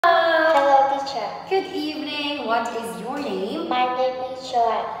what is your name? My name is Châu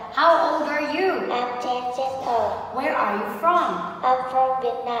Anh. How old are you? I'm 10 years old. Where are you from? I'm from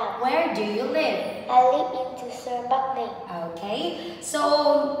Vietnam. Where do you live? I live in Tucson, Bắc Ninh. Okay,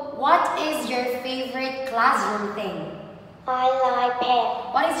 so what is your favorite classroom thing? I like pen.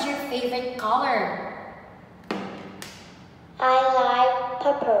 What is your favorite color? I like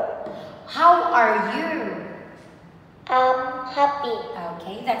purple. How are you? I'm happy.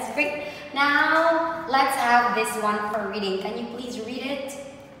 Okay, that's great. Now, let's have this one for reading. Can you please read it?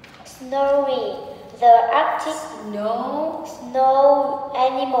 Snowy. The Arctic. Snow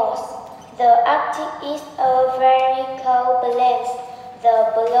animals. The Arctic is a very cold place. The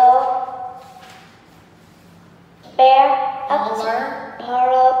polar bear,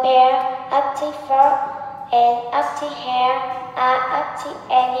 Arctic frog, and Arctic hare are Arctic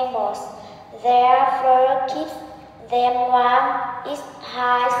animals. Their fur keeps them warm. It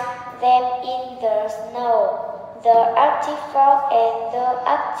hides them in the snow. The Arctic frog and the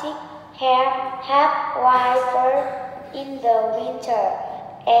Arctic hare have white fur in the winter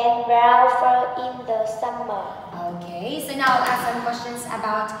and brown fur in the summer. Okay, so now I'll ask some questions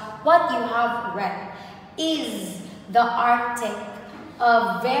about what you have read. Is the Arctic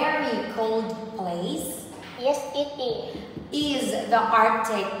a very cold place? Yes, it is. Is the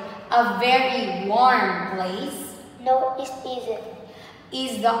Arctic a very warm place? No, it isn't.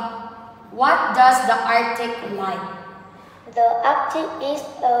 What does the Arctic like? The Arctic is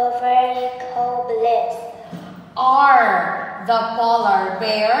a very cold place. Are the polar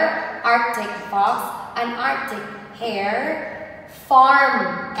bear, Arctic fox, and Arctic hare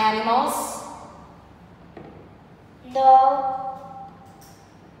farm animals? No.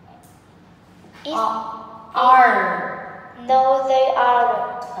 No, they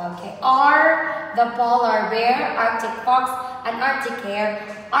aren't. Okay. Are the polar bear, Arctic fox, and Arctic hare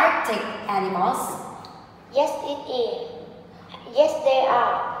Arctic animals? Yes, it is. Yes, they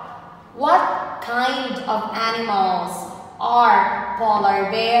are. What kind of animals are polar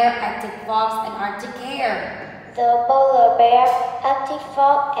bear, Arctic fox, and Arctic hare? The polar bear, Arctic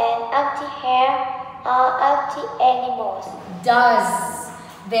fox, and Arctic hare are Arctic animals. Does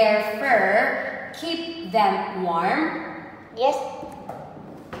their fur keep them warm? Yes.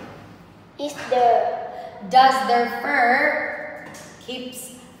 Is there? Does their fur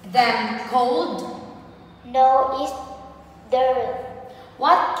keeps them cold? No, is there.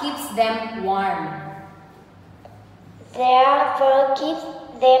 What keeps them warm? Their fur keeps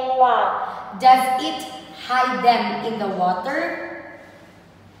them warm. Does it hide them in the water?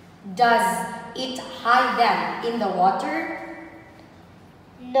 Does it hide them in the water?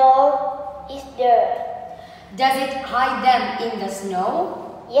 No, is there. Does it hide them in the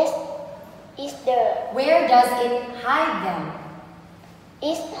snow? Yes, is there. Where does it hide them?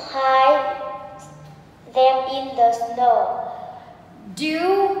 It hides them in the snow.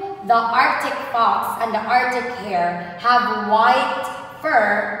 Do the Arctic fox and the Arctic hare have white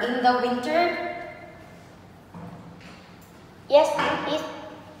fur in the winter? Yes,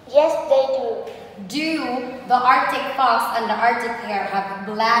 they do. Do the Arctic fox and the Arctic hare have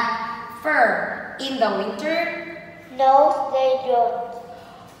black fur in the winter? No, they don't.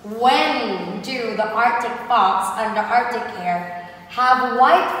 When do the Arctic fox and the Arctic hare have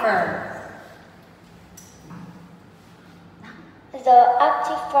white fur? The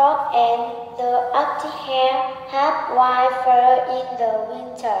Arctic frog and the Arctic hare have white fur in the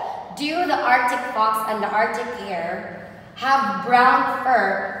winter. Do the Arctic fox and the Arctic hare have brown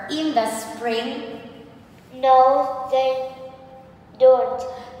fur in the spring? No, they don't.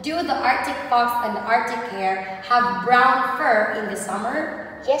 Do the Arctic fox and the Arctic hare have brown fur in the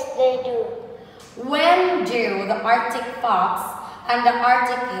summer? Yes, they do. When do the Arctic fox and the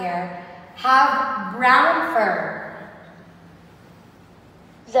Arctic hare have brown fur?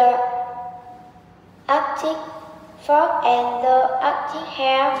 The Arctic frog and the Arctic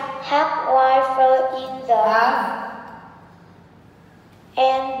hare have white fur in the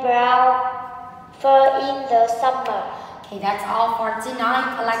and brown fur in the summer. Okay, that's all for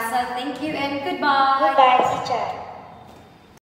tonight, Alexa. Thank you and goodbye. Goodbye, teacher.